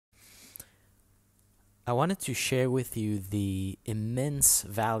I wanted to share with you the immense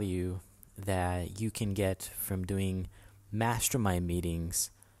value that you can get from doing mastermind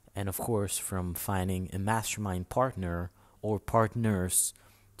meetings, and of course, from finding a mastermind partner or partners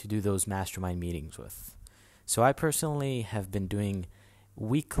to do those mastermind meetings with. So, I personally have been doing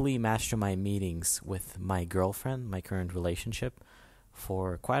weekly mastermind meetings with my girlfriend, my current relationship,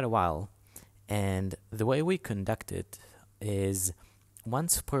 for quite a while. And the way we conduct it is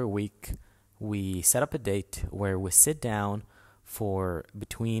once per week, we set up a date where we sit down for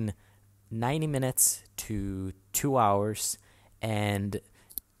between 90 minutes to 2 hours, and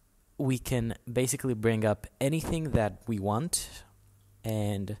we can basically bring up anything that we want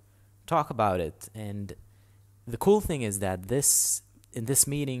and talk about it. And the cool thing is that in this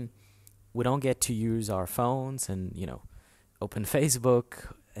meeting, we don't get to use our phones and, open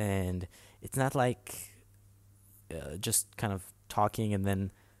Facebook, and it's not like just kind of talking and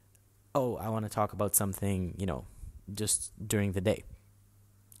then, oh, I want to talk about something, just during the day.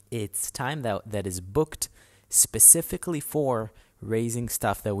 It's time that is booked specifically for raising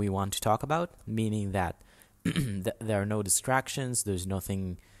stuff that we want to talk about, meaning that there are no distractions, there's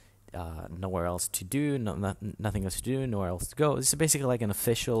nothing, nowhere else to do, nothing else to do, nowhere else to go. This is basically like an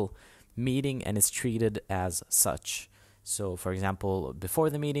official meeting, and it's treated as such. So, for example, before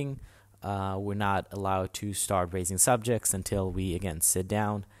the meeting, we're not allowed to start raising subjects until we, again, sit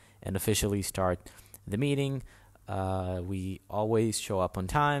down and officially start the meeting. We always show up on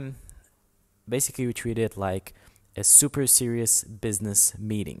time. Basically, we treat it like a super serious business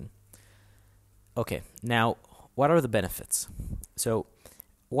meeting. Okay, now, what are the benefits? So,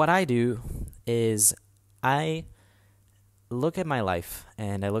 what I do is I look at my life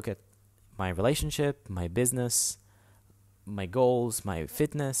and I look at my relationship, my business, my goals, my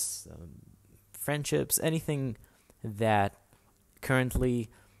fitness, friendships, anything that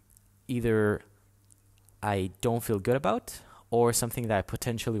currently either I don't feel good about or something that I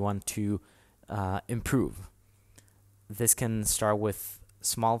potentially want to improve. This can start with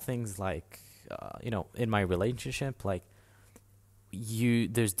small things like, in my relationship, like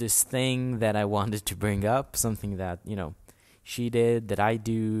there's this thing that I wanted to bring up, something that, she did, that I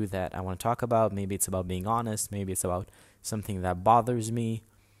do, that I want to talk about. Maybe it's about being honest. Maybe it's about something that bothers me.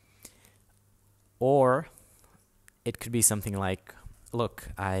 Or it could be something like, look,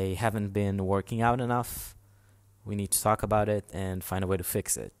 I haven't been working out enough. We need to talk about it and find a way to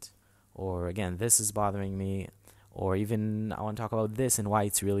fix it. Or again, this is bothering me. Or even I want to talk about this and why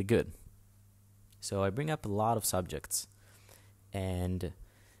it's really good. So I bring up a lot of subjects. And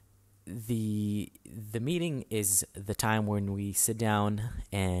the meeting is the time when we sit down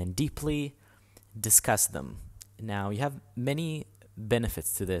and deeply discuss them. Now, you have many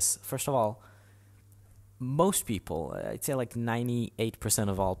benefits to this. First of all, most people, I'd say like 98%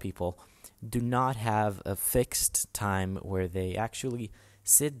 of all people, do not have a fixed time where they actually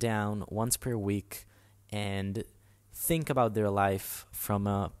sit down once per week and think about their life from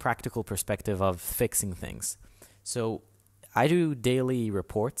a practical perspective of fixing things. So I do daily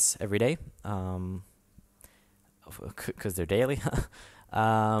reports every day, because they're daily,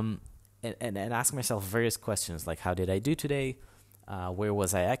 and ask myself various questions like, how did I do today? Where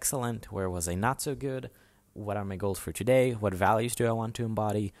was I excellent? Where was I not so good? What are my goals for today? What values do I want to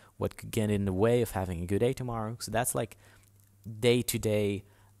embody? What could get in the way of having a good day tomorrow? So that's like day-to-day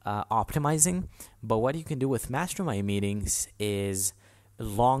optimizing. But what you can do with mastermind meetings is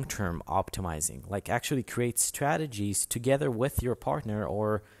long-term optimizing, like actually create strategies together with your partner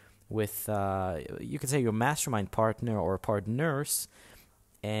or with, you could say, your mastermind partner or partners,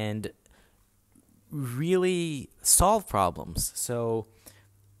 and really solve problems. So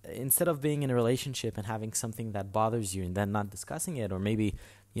instead of being in a relationship and having something that bothers you and then not discussing it, or maybe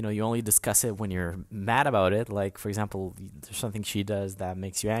you only discuss it when you're mad about it, like for example, there's something she does that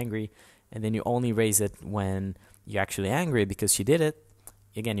makes you angry, and then you only raise it when you're actually angry because she did it.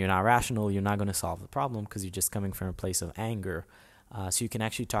 Again, you're not rational, you're not going to solve the problem because you're just coming from a place of anger. So you can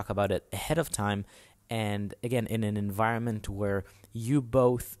actually talk about it ahead of time, and again, in an environment where you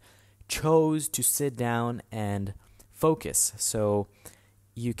both chose to sit down and focus. So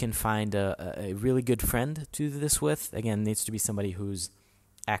you can find a really good friend to do this with. Again, it needs to be somebody who's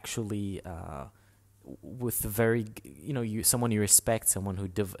actually with very, someone you respect, someone who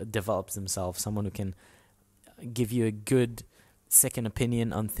develops themselves, someone who can give you a good second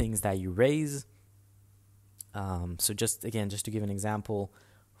opinion on things that you raise. So just to give an example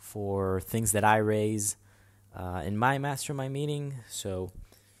for things that I raise in my mastermind meeting. So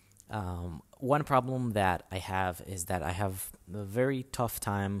one problem that I have is that I have a very tough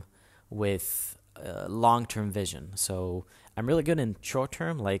time with long-term vision. So I'm really good in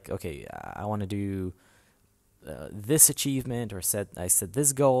short-term, like, okay, I want to do this achievement, or I set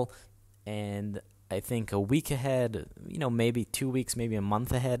this goal, and I think a week ahead, maybe 2 weeks, maybe a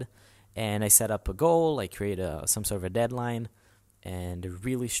month ahead, and I set up a goal. I create some sort of a deadline and a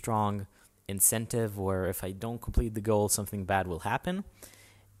really strong incentive where if I don't complete the goal, something bad will happen.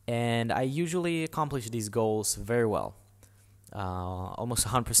 And I usually accomplish these goals very well, almost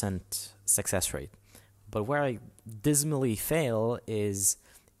 100% success rate. But where I dismally fail is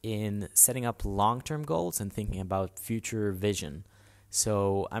in setting up long-term goals and thinking about future vision.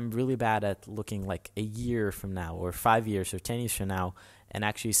 So I'm really bad at looking like a year from now or 5 years or 10 years from now and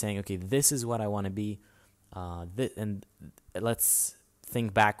actually saying, okay, this is what I want to be. And let's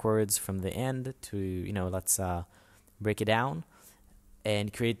think backwards from the end to, let's break it down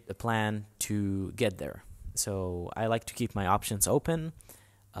and create a plan to get there. So I like to keep my options open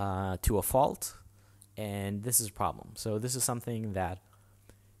to a fault, and this is a problem. So this is something that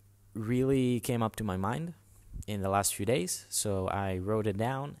really came up to my mind in the last few days. So I wrote it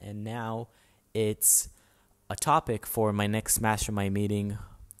down, and now it's a topic for my next mastermind meeting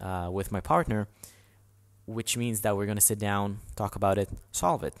with my partner, which means that we're going to sit down, talk about it,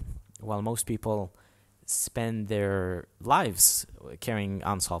 solve it. While most people spend their lives carrying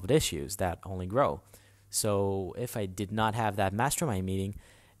unsolved issues that only grow. So if I did not have that mastermind meeting,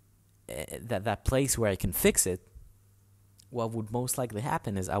 that place where I can fix it, what would most likely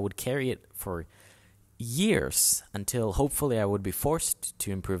happen is I would carry it for years until hopefully I would be forced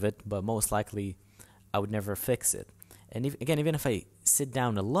to improve it, but most likely I would never fix it. And even if I sit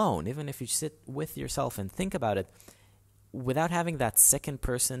down alone, even if you sit with yourself and think about it, without having that second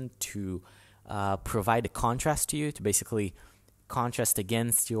person to provide a contrast to you, to basically contrast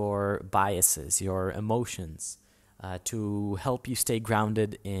against your biases, your emotions, to help you stay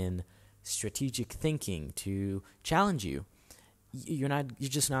grounded in strategic thinking, to challenge you, you're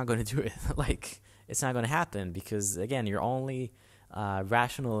just not going to do it. Like, it's not going to happen because, again, you're only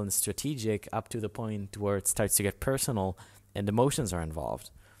rational and strategic up to the point where it starts to get personal and emotions are involved.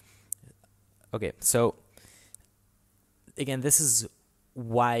 Okay, so again, this is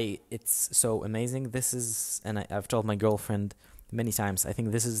why it's so amazing. This is, and I've told my girlfriend many times, I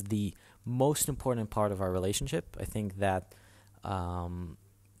think this is the most important part of our relationship. I think that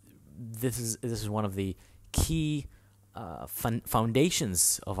this is one of the key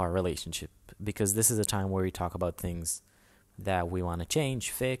foundations of our relationship, because this is a time where we talk about things that we want to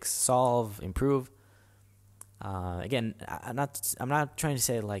change, fix, solve, improve. Again, I'm not trying to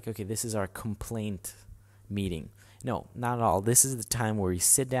say like, okay, this is our complaint meeting. No, not at all. This is the time where we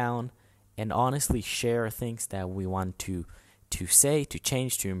sit down and honestly share things that we want to say, to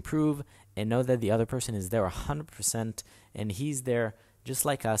change, to improve, and know that the other person is there 100%, and he's there just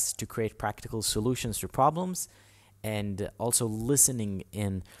like us to create practical solutions to problems, and also listening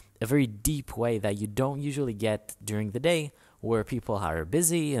in a very deep way that you don't usually get during the day, where people are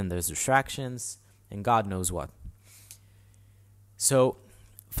busy and there's distractions and God knows what. So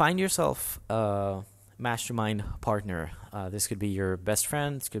find yourself a mastermind partner. This could be your best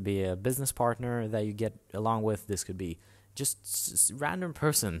friend. This could be a business partner that you get along with. This could be just random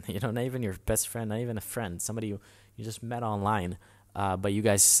person, not even your best friend, not even a friend, somebody you just met online, but you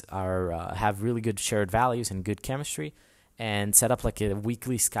guys are have really good shared values and good chemistry, and set up like a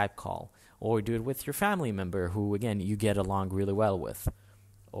weekly Skype call, or do it with your family member who, again, you get along really well with,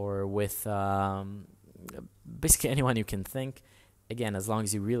 or with basically anyone you can think. Again, as long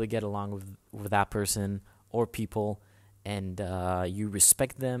as you really get along with that person or people, and you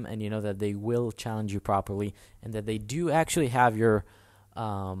respect them, and you know that they will challenge you properly, and that they do actually have your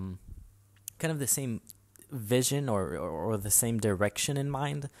kind of the same vision or the same direction in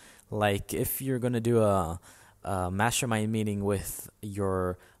mind. Like if you're going to do a mastermind meeting with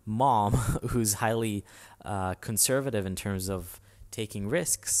your mom, who's highly conservative in terms of taking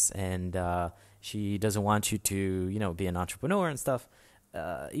risks, and she doesn't want you to, be an entrepreneur and stuff,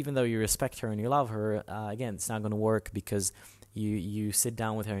 even though you respect her and you love her, again, it's not going to work, because you sit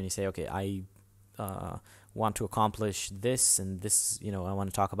down with her and you say, okay, I want to accomplish this and this, I want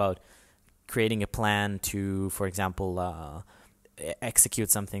to talk about creating a plan to, for example, execute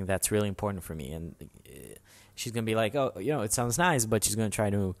something that's really important for me. And she's going to be like, oh, it sounds nice, but she's going to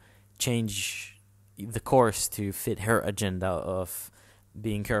try to change the course to fit her agenda of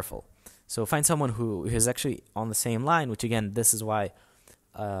being careful. So find someone who is actually on the same line, which, again, this is why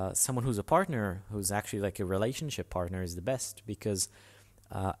someone who's a partner, who's actually like a relationship partner, is the best, because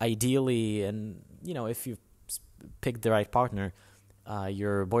ideally, and, if you pick the right partner,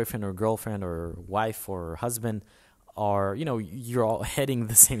 your boyfriend or girlfriend or wife or husband are, you're all heading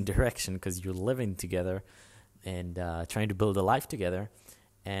the same direction because you're living together and trying to build a life together.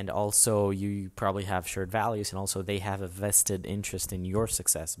 and also you probably have shared values, and also they have a vested interest in your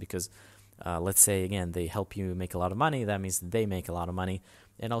success because let's say again they help you make a lot of money, that means that they make a lot of money,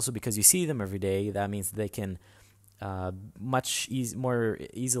 and also because you see them every day, that means they can more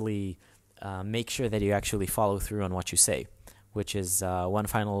easily make sure that you actually follow through on what you say, which is one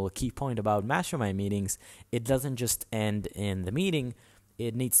final key point about mastermind meetings. It doesn't just end in the meeting.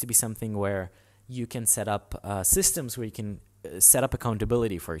 It needs to be something where you can set up systems where you can set up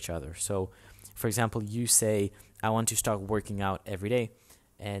accountability for each other. So, for example, you say, I want to start working out every day,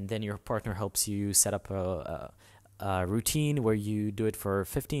 and then your partner helps you set up a routine where you do it for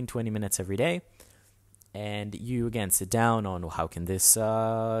 15, 20 minutes every day. And you, again, sit down on how can this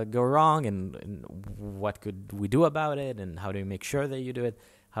go wrong, and what could we do about it, and how do you make sure that you do it?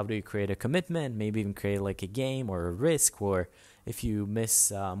 How do you create a commitment, maybe even create like a game or a risk, or if you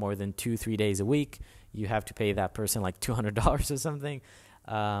miss more than 2-3 days a week, you have to pay that person like $200 or something.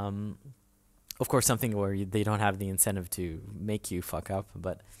 Of course, something where they don't have the incentive to make you fuck up,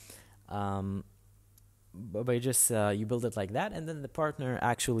 but just you build it like that, and then the partner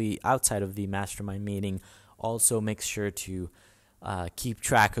actually outside of the mastermind meeting also makes sure to keep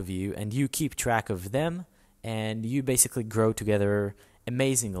track of you, and you keep track of them, and you basically grow together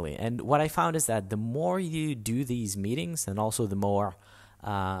amazingly. And what I found is that the more you do these meetings, and also the more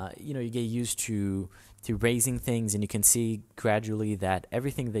you get used to raising things, and you can see gradually that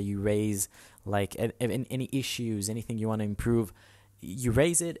everything that you raise, like any issues, anything you want to improve, you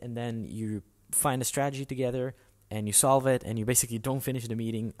raise it, and then you find a strategy together and you solve it, and you basically don't finish the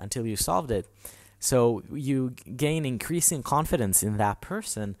meeting until you solved it. So you gain increasing confidence in that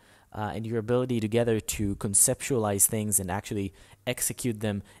person and your ability together to conceptualize things and actually execute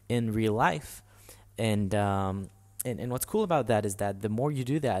them in real life. And what's cool about that is that the more you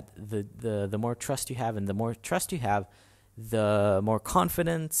do that, the more trust you have, and the more trust you have, the more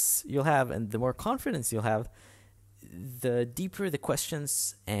confidence you'll have, and the more confidence you'll have, the deeper the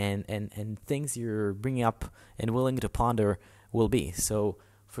questions and things you're bringing up and willing to ponder will be. So,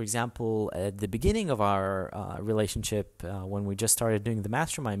 for example, at the beginning of our relationship, when we just started doing the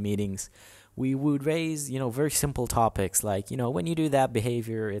mastermind meetings, we would raise, very simple topics like, when you do that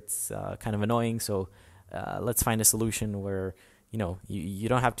behavior, it's kind of annoying. So let's find a solution where, you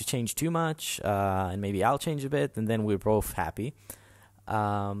don't have to change too much, and maybe I'll change a bit, and then we're both happy.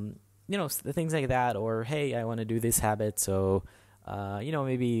 Things like that, or hey, I want to do this habit, so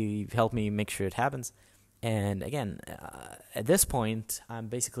maybe help me make sure it happens. And again, at this point, I'm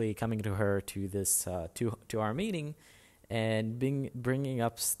basically coming to her to this to our meeting, and bringing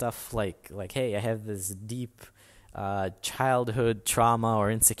up stuff like hey, I have this deep childhood trauma or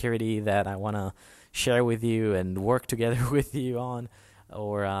insecurity that I want to share with you and work together with you on,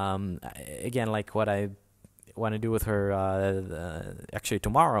 or again, like what I want to do with her actually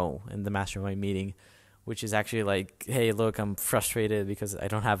tomorrow in the mastermind meeting, which is actually like, hey, look, I'm frustrated because I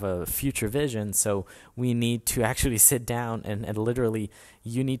don't have a future vision, so we need to actually sit down and literally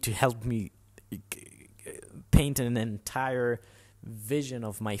you need to help me paint an entire vision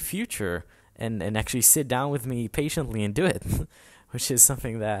of my future and actually sit down with me patiently and do it, which is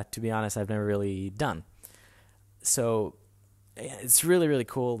something that, to be honest, I've never really done. So it's really, really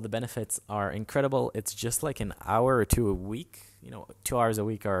cool. The benefits are incredible. It's just like an hour or two a week. 2 hours a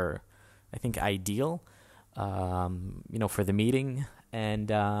week are, I think, ideal, for the meeting.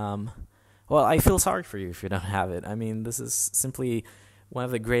 And, I feel sorry for you if you don't have it. I mean, this is simply one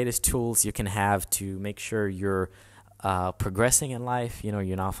of the greatest tools you can have to make sure you're progressing in life. You're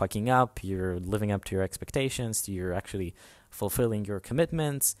not fucking up. You're living up to your expectations. You're actually fulfilling your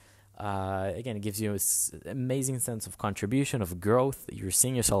commitments. Again, it gives you this amazing sense of contribution, of growth. You're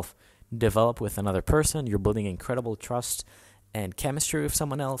seeing yourself develop with another person. You're building incredible trust and chemistry with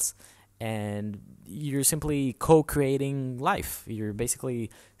someone else. And you're simply co-creating life. You're basically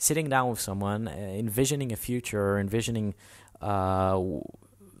sitting down with someone, envisioning a future, envisioning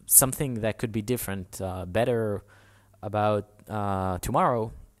something that could be different, better about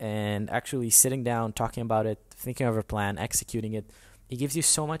tomorrow, and actually sitting down, talking about it, thinking of a plan, executing it. It gives you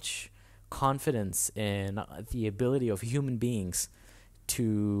so much confidence in the ability of human beings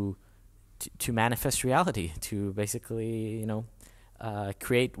to manifest reality, to basically,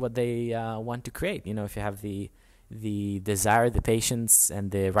 create what they want to create. If you have the desire, the patience, and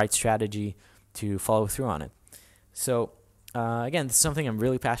the right strategy to follow through on it. So, again, this is something I'm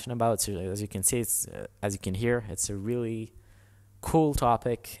really passionate about. So, as you can see, as you can hear, it's a really cool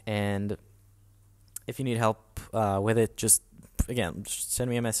topic. And if you need help with it, just send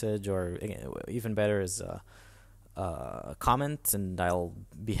me a message, or even better is a comment, and I'll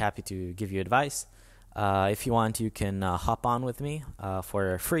be happy to give you advice. If you want, you can hop on with me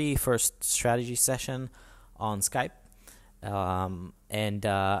for a free first strategy session on Skype. And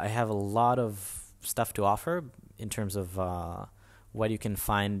I have a lot of stuff to offer in terms of what you can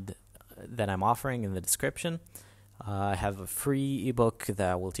find that I'm offering in the description. I have a free ebook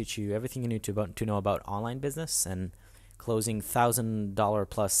that will teach you everything you need to know about online business and closing $1,000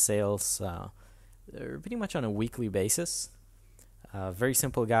 plus sales pretty much on a weekly basis. Very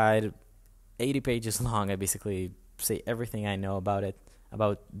simple guide, 80 pages long. I basically say everything I know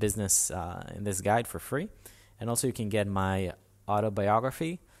about business in this guide for free. And also you can get my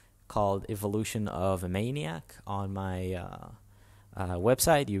autobiography called Evolution of a Maniac on my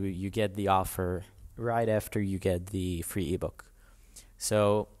website. You get the offer right after you get the free ebook.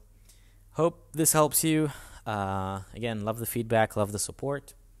 So hope this helps you. Again, love the feedback, love the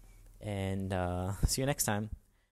support, and see you next time.